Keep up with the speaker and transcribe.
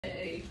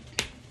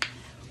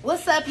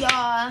What's up,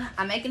 y'all?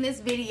 I'm making this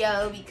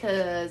video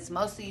because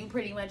most of you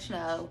pretty much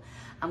know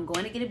I'm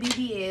going to get a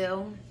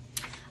BBL.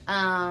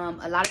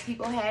 A lot of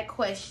people had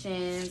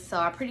questions, so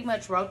I pretty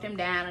much wrote them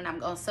down and I'm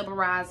going to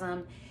summarize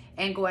them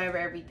and go over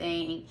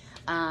everything.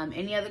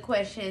 Any other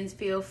questions,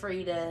 feel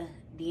free to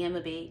DM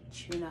a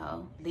bitch, you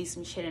know, leave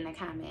some shit in the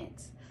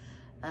comments.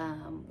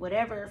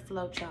 Whatever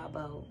floats y'all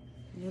boat,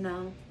 you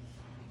know.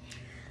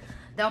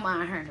 Don't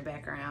mind her in the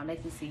background. They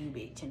can see you,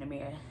 bitch, in the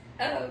mirror.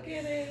 Oh,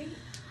 kidding.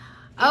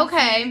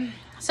 Okay,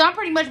 so I'm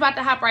pretty much about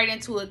to hop right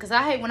into it because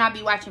I hate when I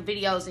be watching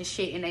videos and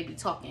shit and they be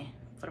talking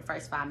for the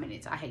first 5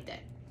 minutes. I hate that.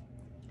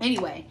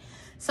 Anyway,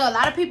 so a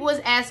lot of people was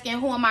asking,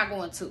 who am I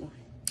going to?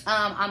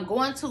 I'm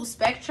going to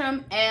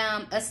Spectrum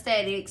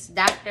Aesthetics,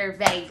 Dr.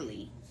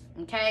 Vagely.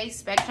 Okay,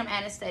 Spectrum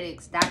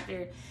Aesthetics,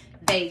 Dr.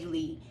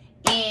 Vagely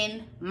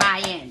in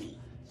Miami.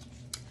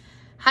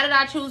 How did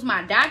I choose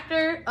my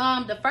doctor?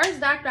 The first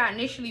doctor I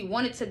initially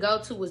wanted to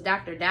go to was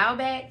Dr.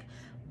 Dowback,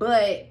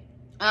 but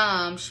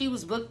she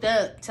was booked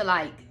up to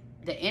like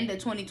the end of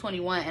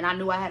 2021 and I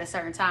knew I had a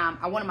certain time.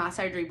 I wanted my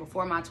surgery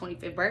before my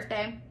 25th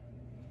birthday.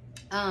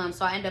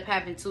 So I ended up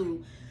having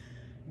to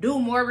do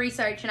more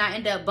research and I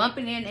ended up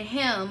bumping into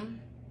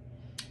him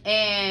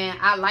and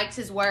I liked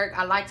his work.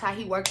 I liked how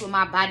he worked with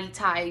my body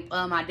type.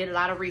 I did a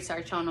lot of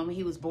research on him.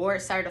 He was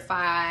board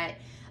certified.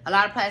 A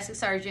lot of plastic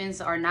surgeons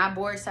are not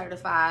board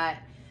certified.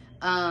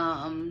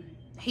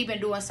 He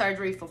been doing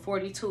surgery for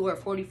 42 or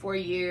 44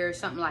 years,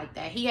 something like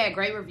that. He had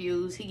great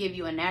reviews. He give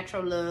you a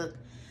natural look.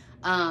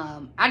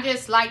 I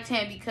just liked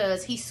him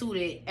because he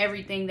suited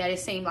everything that it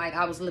seemed like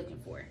I was looking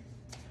for.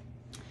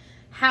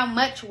 How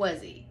much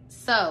was it?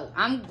 So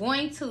I'm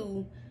going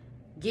to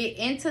get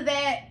into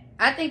that.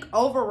 I think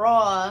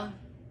overall,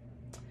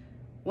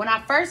 when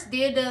I first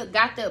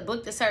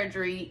booked the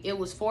surgery, it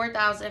was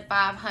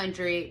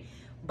 $4,500,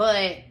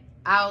 but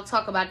I'll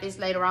talk about this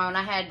later on.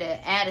 I had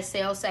to add a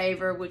cell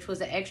saver, which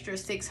was an extra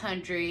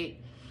 $600.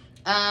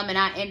 And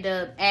I ended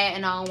up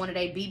adding on one of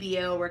their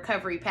BBL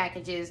recovery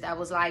packages that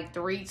was like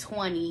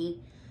 $320.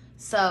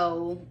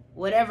 So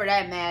whatever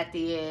that math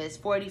is,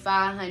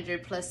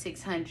 $4,500 plus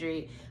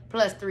 $600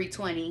 plus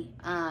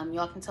 $320.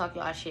 Y'all can talk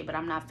y'all shit, but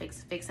I'm not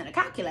fixing to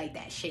calculate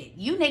that shit.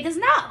 You niggas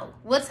know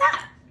what's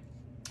up.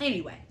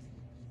 Anyway,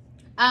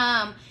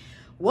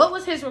 what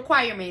was his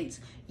requirements?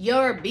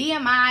 Your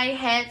BMI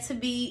had to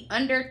be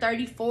under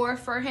 34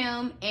 for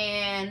him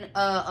and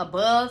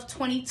above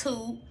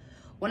 22.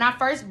 When I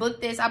first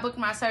booked this, I booked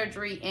my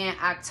surgery in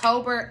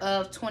October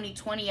of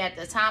 2020. At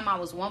the time, I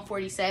was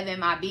 147.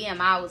 My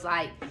BMI was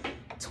like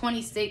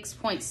 26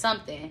 point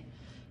something.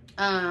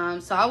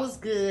 So I was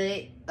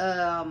good.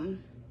 And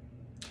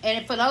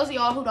for those of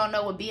y'all who don't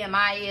know what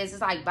BMI is,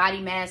 it's like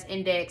body mass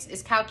index.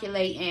 It's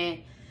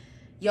calculating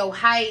your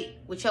height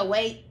with your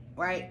weight,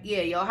 right?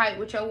 Yeah, your height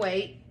with your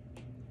weight.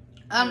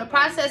 The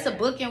process of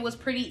booking was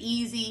pretty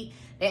easy.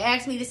 They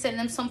asked me to send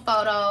them some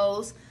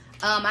photos.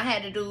 I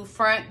had to do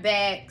front,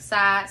 back,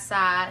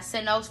 side,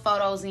 send those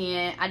photos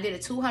in. I did a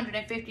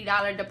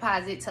 $250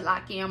 deposit to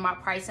lock in my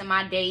price and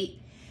my date.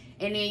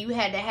 And then you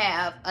had to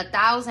have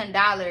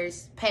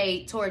 $1,000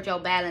 paid toward your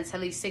balance at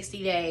least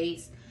 60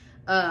 days.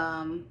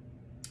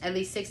 At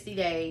least 60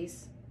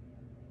 days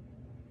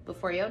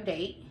before your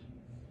date.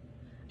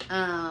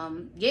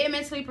 Getting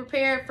mentally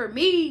prepared for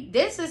me,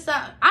 this is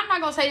something, I'm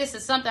not gonna say this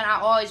is something I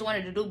always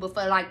wanted to do, but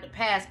for like the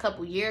past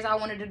couple years I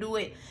wanted to do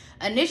it.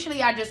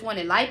 Initially I just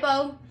wanted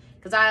lipo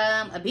because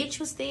a bitch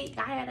was thick.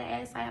 I had an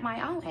ass. I had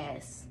my own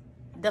ass.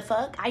 The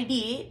fuck I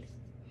did.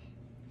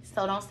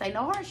 So don't say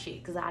no hard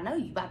shit because I know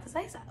you about to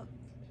say something.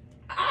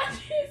 I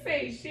didn't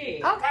say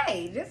shit.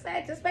 Okay,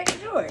 just making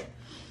sure.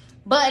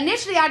 But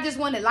initially, I just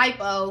wanted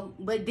lipo.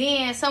 But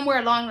then somewhere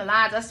along the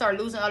lines, I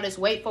started losing all this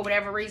weight for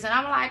whatever reason.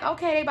 I'm like,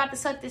 okay, they about to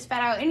suck this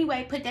fat out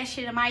anyway. Put that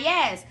shit in my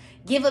ass.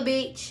 Give a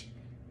bitch,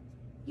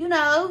 you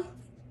know,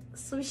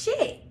 some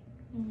shit.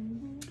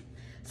 Mm-hmm.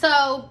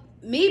 So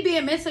me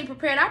being mentally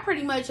prepared, I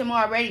pretty much am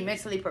already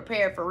mentally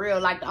prepared for real.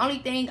 Like the only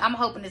thing I'm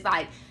hoping is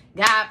like,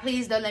 God,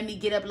 please don't let me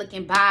get up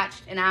looking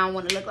botched and I don't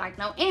want to look like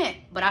no ant.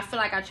 But I feel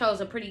like I chose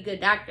a pretty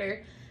good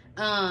doctor.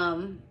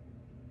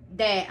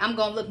 That I'm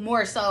gonna look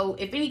more so,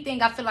 if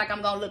anything, I feel like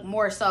I'm gonna look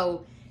more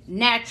so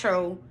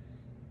natural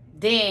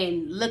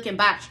than looking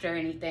botched or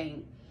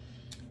anything.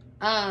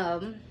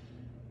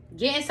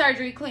 Getting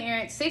surgery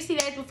clearance, 60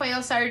 days before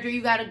your surgery,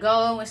 you gotta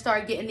go and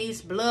start getting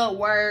these blood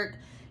work,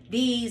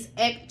 these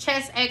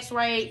chest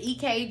x-ray,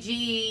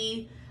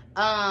 EKG,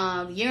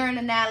 urine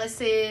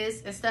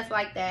analysis and stuff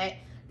like that.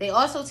 They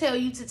also tell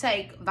you to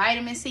take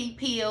vitamin C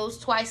pills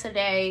twice a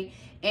day.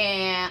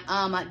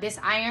 And this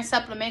iron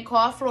supplement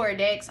called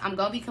Floridex. I'm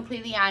gonna be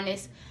completely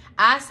honest,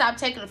 I stopped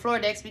taking the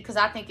Floridex because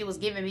I think it was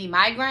giving me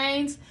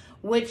migraines,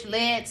 which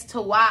led to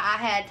why I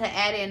had to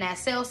add in that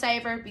cell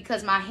saver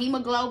because my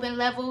hemoglobin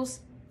levels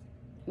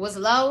was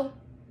low.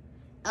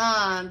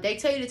 They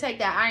tell you to take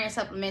that iron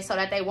supplement so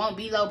that they won't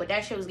be low, but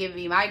that shit was giving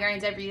me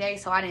migraines every day,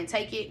 so I didn't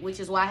take it, which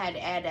is why I had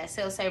to add that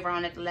cell saver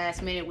on at the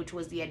last minute, which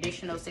was the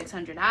additional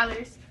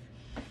 $600.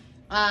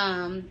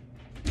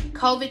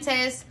 COVID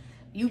test.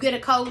 You get a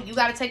code. You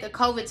got to take a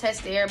COVID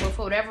test there, but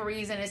for whatever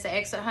reason, it's an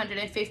extra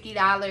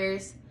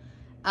 $150.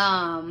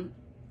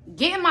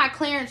 Getting my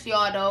clearance,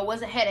 y'all, though,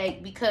 was a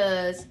headache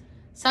because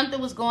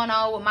something was going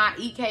on with my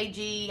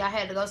EKG. I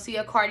had to go see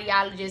a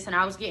cardiologist, and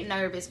I was getting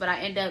nervous, but I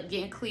ended up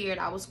getting cleared.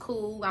 I was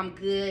cool. I'm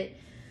good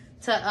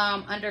to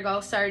undergo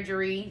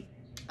surgery.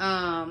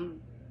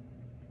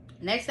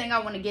 Next thing I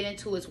want to get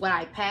into is what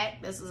I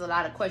pack. This is a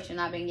lot of questions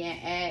I've been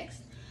getting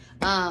asked.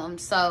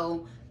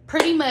 So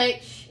pretty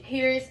much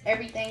here's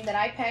everything that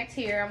I packed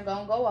here. I'm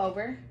gonna go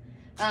over.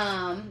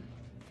 I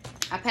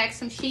packed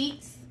some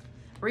sheets.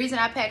 Reason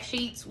I packed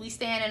sheets, we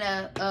staying in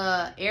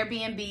a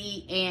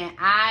Airbnb, and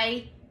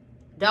I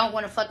don't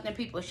want to fuck them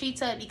people's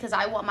sheets up because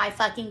I want my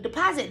fucking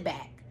deposit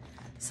back.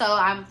 So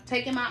I'm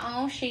taking my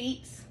own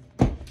sheets.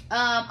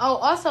 Oh,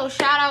 also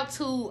shout out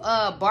to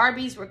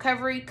Barbie's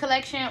Recovery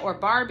Collection, or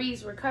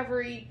Barbie's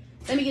Recovery.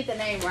 Let me get the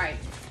name right,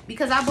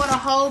 because I bought a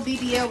whole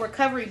BBL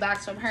recovery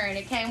box from her, and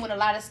it came with a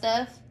lot of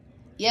stuff.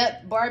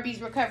 Yep, Barbie's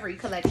Recovery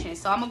Collection.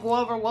 So I'm gonna go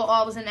over what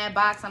all was in that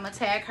box. I'm gonna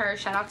tag her.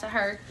 Shout out to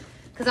her,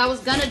 because I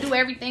was gonna do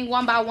everything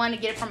one by one to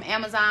get it from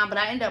Amazon, but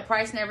I ended up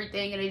pricing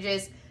everything, and it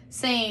just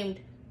seemed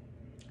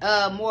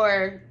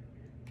more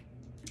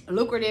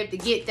lucrative to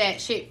get that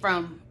shit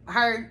from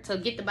her, to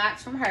get the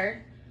box from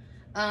her.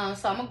 So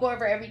I'm gonna go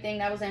over everything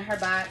that was in her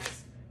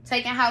box.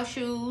 Taking house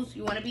shoes.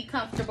 You want to be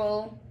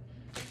comfortable.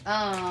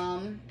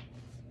 I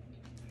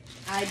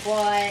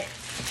bought,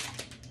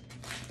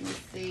 let me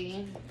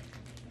see.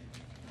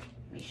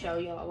 Let me show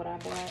y'all what I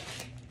bought.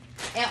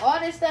 And all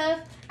this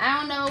stuff, I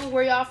don't know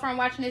where y'all from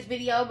watching this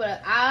video,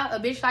 but a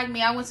bitch like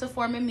me, I went to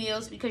Foreman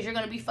Mills because you're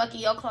going to be fucking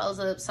your clothes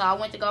up. So I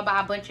went to go buy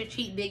a bunch of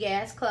cheap,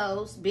 big-ass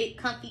clothes. Big,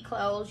 comfy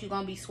clothes. You're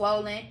going to be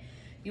swollen.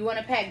 You want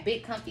to pack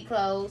big, comfy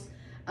clothes.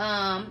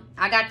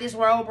 I got this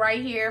robe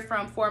right here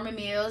from Foreman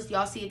Mills.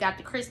 Y'all see it got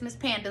the Christmas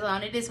pandas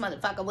on it. This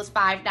motherfucker was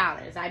 $5.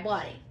 I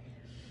bought it.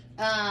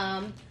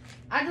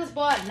 I just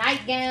bought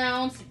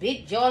nightgowns,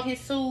 big jogging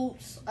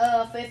suits,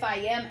 for if I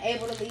am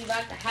able to leave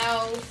out the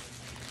house.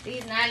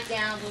 These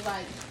nightgowns was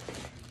like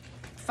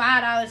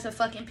 $5 a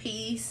fucking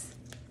piece.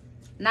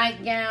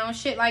 Nightgown,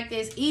 shit like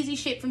this. Easy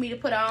shit for me to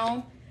put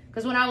on.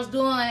 Because when I was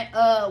doing,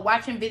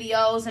 watching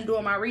videos and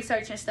doing my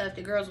research and stuff,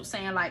 the girls were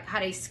saying, like, how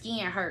they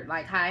skin hurt.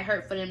 Like, how it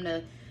hurt for them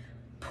to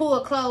pull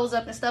clothes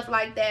up and stuff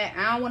like that.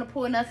 I don't want to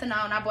pull nothing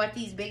on. I bought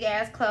these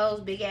big-ass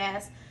clothes,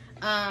 big-ass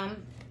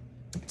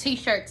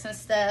t-shirts and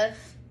stuff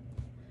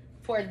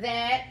for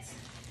that.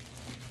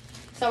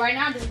 So right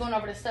now, I'm just going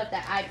over the stuff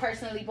that I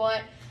personally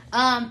bought.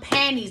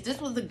 Panties.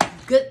 This was a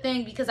good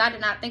thing because I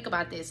did not think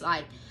about this.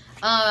 Like,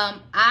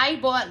 I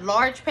bought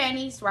large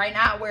panties. Right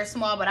now, I wear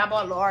small, but I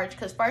bought large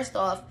because first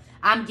off,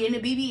 I'm getting a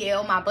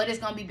BBL. My butt is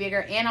going to be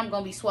bigger, and I'm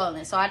going to be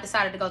swollen. So I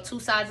decided to go 2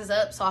 sizes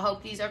up. So I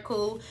hope these are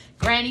cool.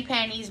 Granny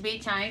panties,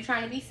 bitch. I ain't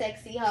trying to be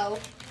sexy, ho.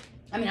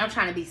 I mean, I'm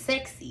trying to be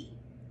sexy,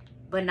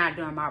 but not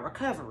during my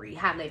recovery.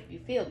 Holla if you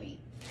feel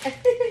me.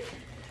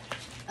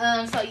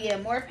 So yeah,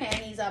 more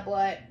panties I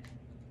bought.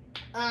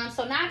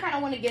 So now I kind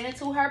of want to get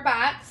into her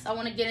box. I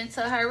want to get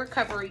into her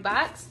recovery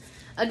box.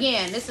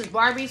 Again, this is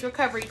Barbie's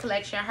Recovery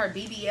Collection, her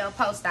BBL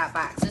Post Opp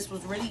Box. This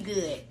was really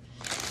good.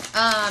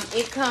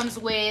 It comes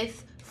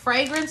with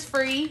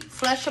fragrance-free,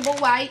 flushable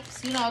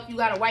wipes. You know, if you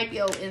got to wipe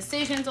your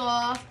incisions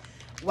off,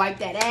 wipe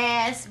that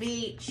ass,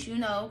 bitch. You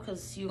know,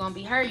 because you're going to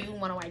be hurt. You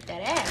want to wipe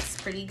that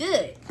ass. Pretty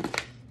good.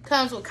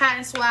 Comes with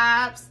cotton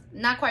swabs.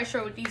 Not quite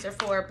sure what these are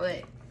for,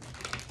 but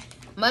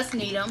must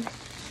need them.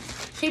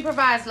 She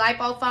provides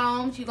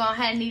lipofoams. You're going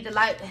to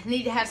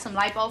need to have some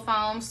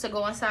lipofoams to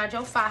go inside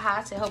your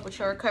faja to help with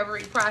your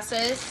recovery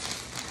process.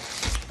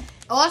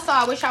 Also,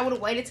 I wish I would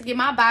have waited to get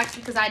my box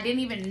because I didn't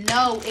even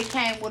know it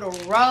came with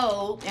a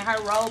robe. And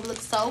her robe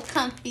looks so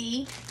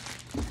comfy.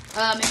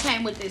 It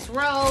came with this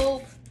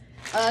robe.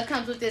 It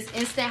comes with this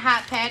instant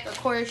hot pack. Of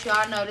course,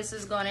 y'all know this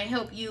is going to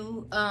help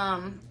you,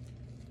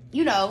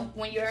 you know,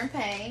 when you're in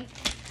pain.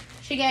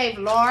 She gave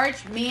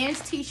large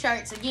men's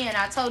t-shirts. Again,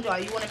 I told y'all,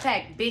 you want to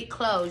pack big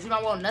clothes. You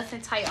don't want nothing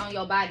tight on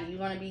your body. You're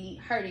going to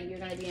be hurting. You're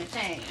going to be in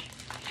pain.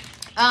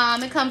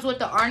 It comes with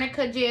the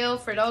arnica gel.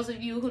 For those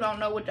of you who don't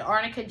know what the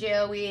arnica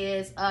gel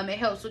is, it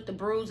helps with the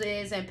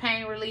bruises and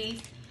pain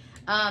relief.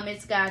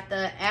 It's got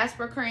the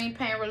Aspirin cream,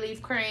 pain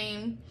relief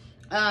cream,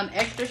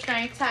 extra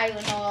strength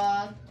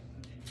Tylenol.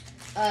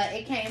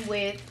 It came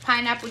with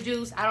pineapple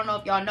juice. I don't know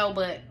if y'all know,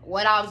 but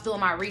when I was doing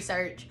my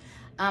research,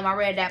 I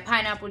read that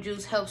pineapple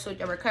juice helps with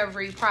the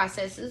recovery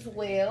process as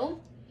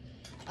well.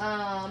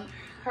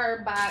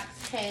 Her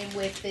box came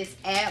with this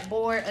ab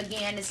board.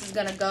 Again, this is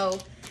going to go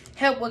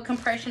help with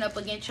compression up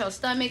against your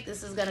stomach.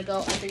 This is going to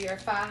go under your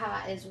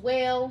faja as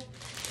well.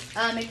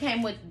 It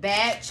came with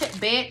bed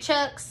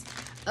chucks.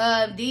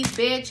 These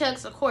bed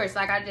chucks, of course,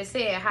 like I just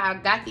said, how I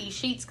got these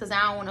sheets because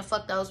I don't want to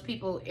fuck those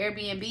people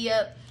Airbnb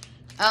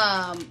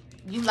up.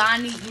 You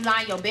line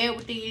your bed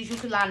with these. You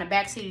can line the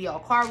back seat of your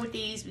car with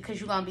these because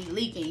you're going to be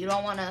leaking. You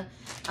don't want to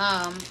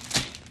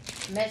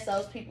mess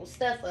those people's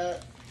stuff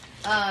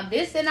up.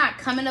 This did not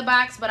come in the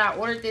box, but I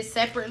ordered this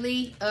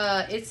separately.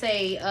 It's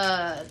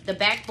the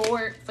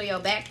backboard for your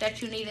back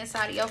that you need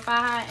inside of your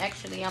faja.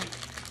 Actually, I'm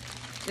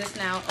just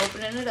now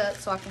opening it up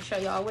so I can show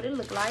y'all what it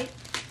look like.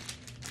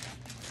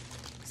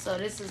 So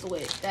this is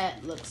what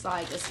that looks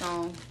like. It's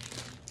gonna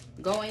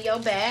go in your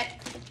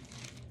back.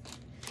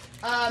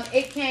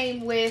 It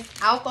came with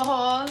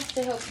alcohol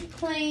to help you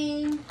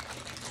clean.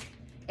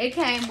 It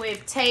came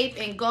with tape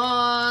and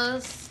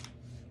gauze.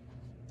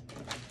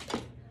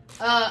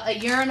 A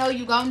urinal.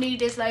 You gonna need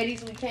this,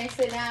 ladies. We can't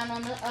sit down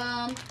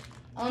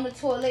on the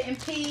toilet and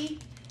pee.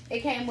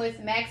 It came with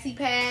maxi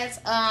pads.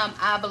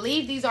 I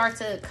believe these are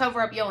to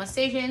cover up your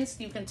incisions.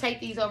 You can take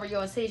these over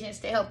your incisions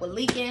to help with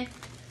leaking.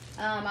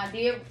 I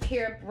did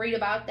read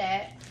about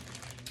that.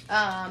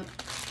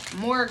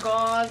 More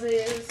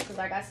gauzes, because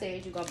like I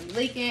said, you're going to be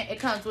leaking. It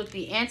comes with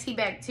the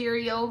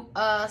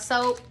antibacterial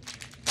soap.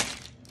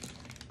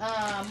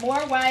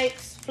 More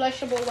wipes,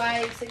 flushable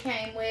wipes it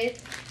came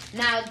with.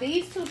 Now,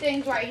 these two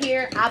things right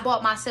here, I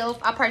bought myself.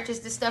 I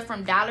purchased this stuff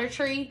from Dollar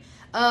Tree.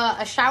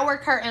 A shower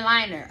curtain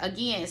liner.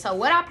 Again, so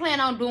what I plan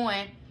on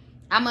doing,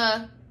 I'm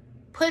going to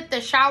put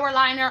the shower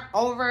liner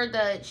over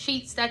the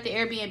sheets that the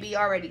Airbnb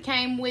already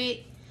came with.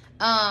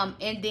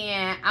 And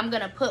then I'm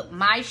going to put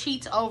my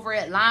sheets over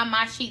it, line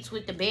my sheets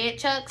with the bed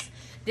chucks.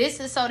 This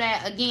is so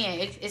that,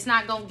 again, it's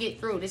not going to get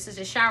through. This is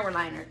a shower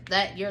liner.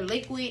 That your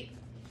liquid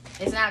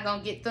is not going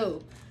to get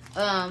through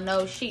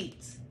those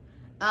sheets.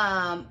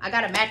 I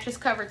got a mattress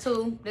cover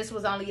too. This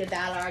was only $1.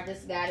 I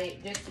just got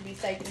it just to be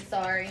safe and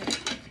sorry.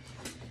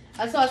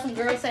 I saw some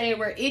girls say they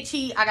were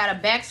itchy. I got a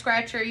back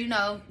scratcher. You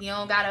know, you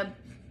don't got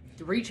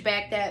to reach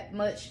back that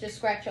much to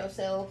scratch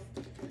yourself.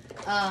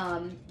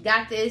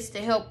 Got this to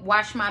help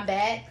wash my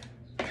back.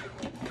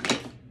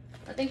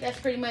 I think that's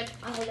pretty much.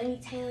 Oh, let me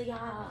tell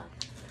y'all.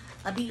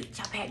 I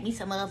packed me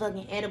some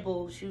motherfucking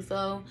edibles, you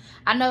feel?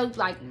 I know,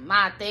 like,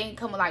 my thing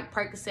come with, like,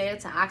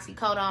 Percocets and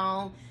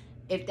oxycodone.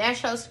 If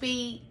that's your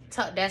speed,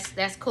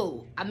 that's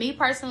cool. Me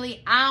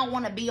personally, I don't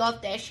want to be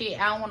off that shit.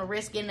 I don't want to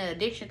risk getting an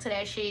addiction to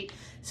that shit.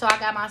 So I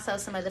got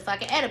myself some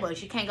motherfucking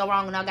edibles. You can't go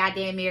wrong with no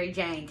goddamn Mary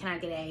Jane. Can I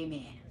get an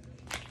amen?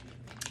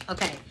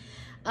 Okay.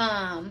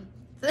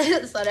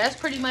 So that's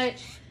pretty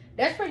much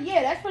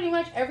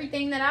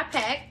everything that I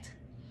packed.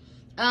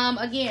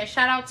 Again,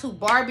 shout out to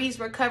Barbie's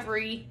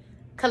Recovery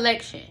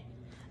Collection.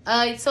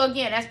 So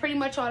again, that's pretty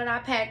much all that I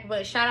packed,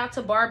 but shout out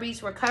to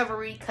Barbie's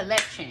Recovery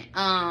Collection.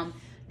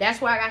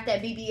 That's where I got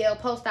that BBL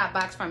Post Opp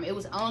Box from. It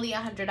was only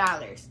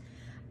 $100.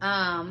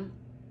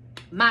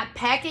 My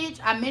package,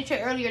 I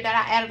mentioned earlier that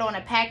I added on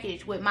a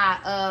package with my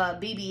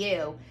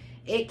BBL.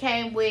 It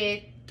came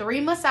with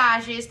 3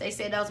 massages. They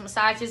said those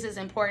massages is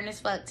important as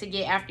fuck to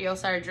get after your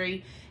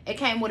surgery. It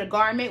came with a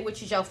garment,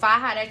 which is your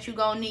faja that you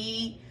gonna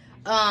need.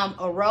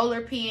 A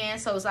roller pen,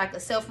 so it's like a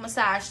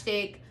self-massage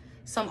stick.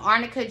 Some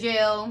arnica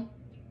gel.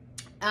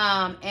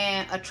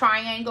 And a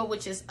triangle,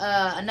 which is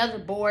another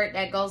board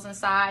that goes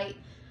inside.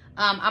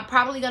 I'm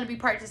probably going to be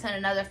purchasing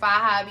another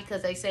faja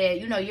because they said,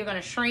 you know, you're going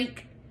to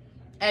shrink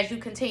as you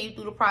continue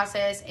through the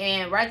process.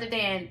 And rather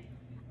than,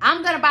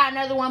 I'm going to buy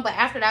another one, but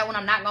after that one,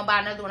 I'm not going to buy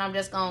another one. I'm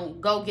just going to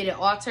go get it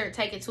altered,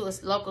 take it to a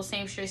local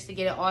seamstress to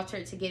get it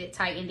altered, to get it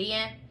tightened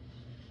in.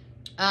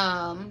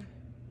 I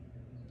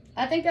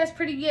think that's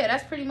pretty good.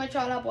 That's pretty much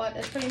all I bought.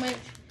 That's pretty much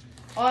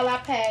all I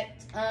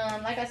packed.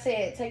 Like I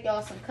said, take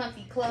y'all some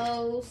comfy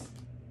clothes.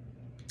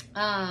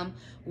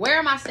 Where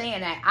am I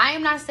staying at? I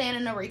am not staying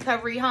in a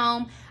recovery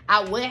home.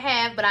 I would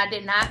have, but I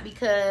did not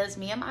because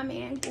me and my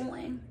man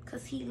going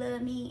because he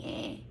love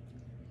me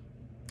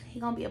and he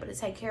gonna be able to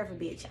take care of a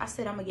bitch. I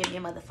said I'm gonna give me a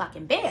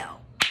motherfucking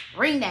bell.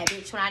 Ring that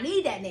bitch when I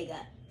need that nigga.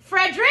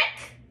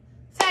 Frederick,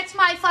 fetch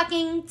my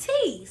fucking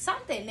tea.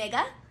 Something,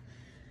 nigga.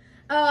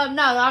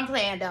 No, I'm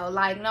playing though.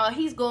 Like, no,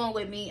 he's going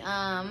with me.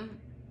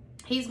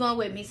 He's going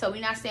with me. So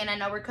we're not staying at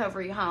no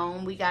recovery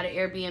home. We got an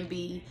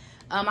Airbnb.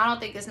 I don't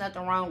think there's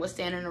nothing wrong with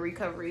staying in a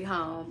recovery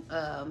home.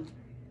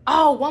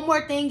 Oh, one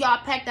more thing y'all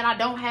packed that I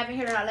don't have in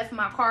here that I left in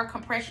my car,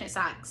 compression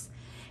socks.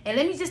 And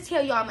let me just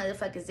tell y'all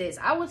motherfuckers this.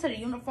 I went to the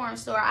uniform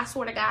store. I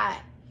swear to God,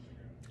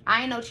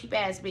 I ain't no cheap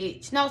ass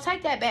bitch. No,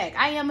 take that back.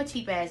 I am a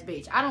cheap ass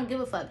bitch. I don't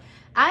give a fuck.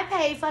 I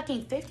paid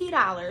fucking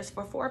 $50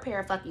 for 4 pair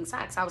of fucking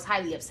socks. I was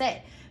highly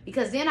upset.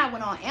 Because then I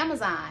went on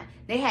Amazon.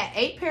 They had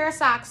 8 pair of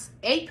socks,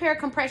 8 pair of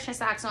compression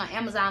socks on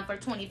Amazon for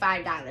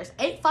 $25.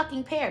 8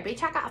 fucking pair,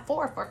 bitch. I got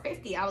 4 for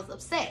 $50. I was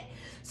upset.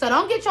 So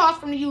don't get y'all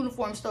from the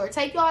uniform store.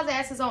 Take y'all's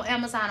asses on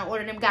Amazon and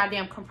order them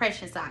goddamn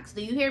compression socks.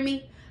 Do you hear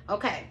me?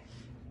 Okay.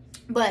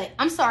 But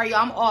I'm sorry, y'all.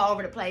 I'm all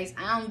over the place.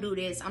 I don't do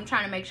this. I'm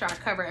trying to make sure I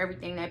cover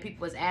everything that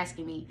people was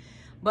asking me.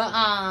 But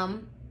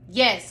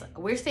yes,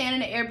 we're staying in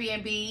the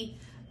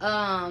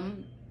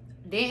Airbnb.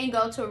 Didn't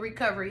go to a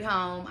recovery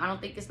home. I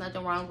don't think there's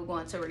nothing wrong with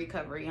going to a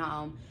recovery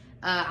home.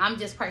 I'm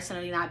just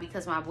personally not,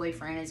 because my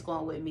boyfriend is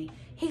going with me.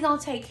 He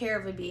gonna take care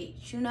of a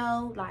bitch, you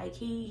know? Like,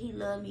 he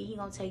love me. He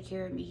gonna take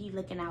care of me. He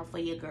looking out for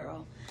your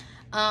girl.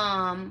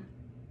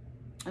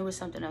 It was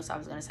something else I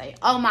was gonna say.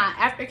 Oh, my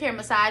aftercare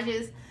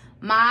massages.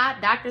 My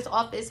doctor's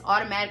office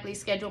automatically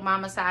scheduled my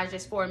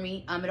massages for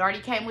me. It already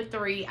came with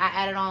 3. I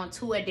added on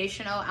 2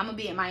 additional. I'm gonna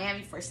be in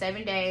Miami for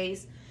 7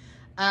 days.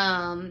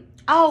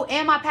 Oh,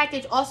 and my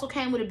package also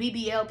came with a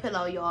BBL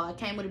pillow, y'all. It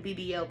came with a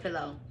BBL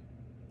pillow.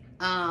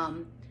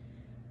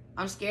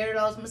 I'm scared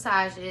of those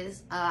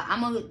massages.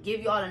 I'm going to give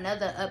y'all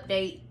another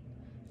update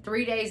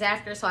 3 days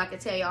after, so I can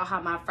tell y'all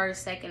how my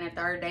first, second, and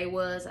third day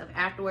was of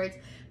afterwards.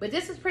 But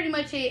this is pretty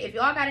much it. If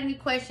y'all got any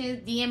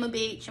questions, DM a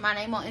bitch. My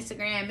name on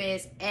Instagram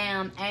is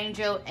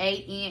Angel,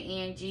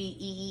 ANNGEEL_.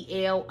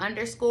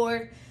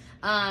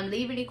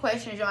 Leave any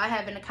questions y'all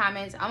have in the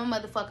comments. I'm a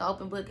motherfucking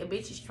open book. A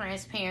bitch is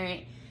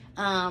transparent.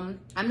 I'm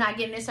not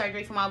getting this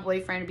surgery for my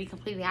boyfriend, to be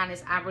completely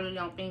honest. I really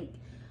don't think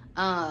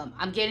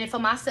I'm getting it for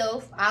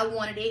myself. I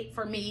wanted it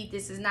for me.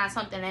 This is not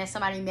something that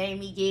somebody made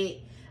me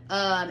get.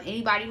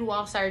 Anybody who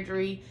wants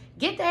surgery,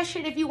 get that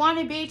shit if you want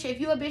it, bitch.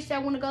 If you a bitch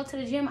that want to go to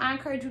the gym, I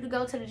encourage you to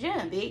go to the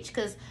gym, bitch,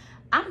 because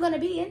I'm gonna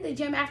be in the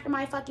gym after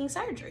my fucking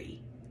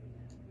surgery.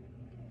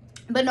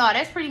 But no,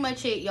 that's pretty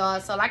much it, y'all.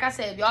 So like I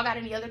said, if y'all got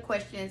any other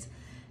questions,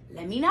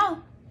 let me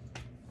know.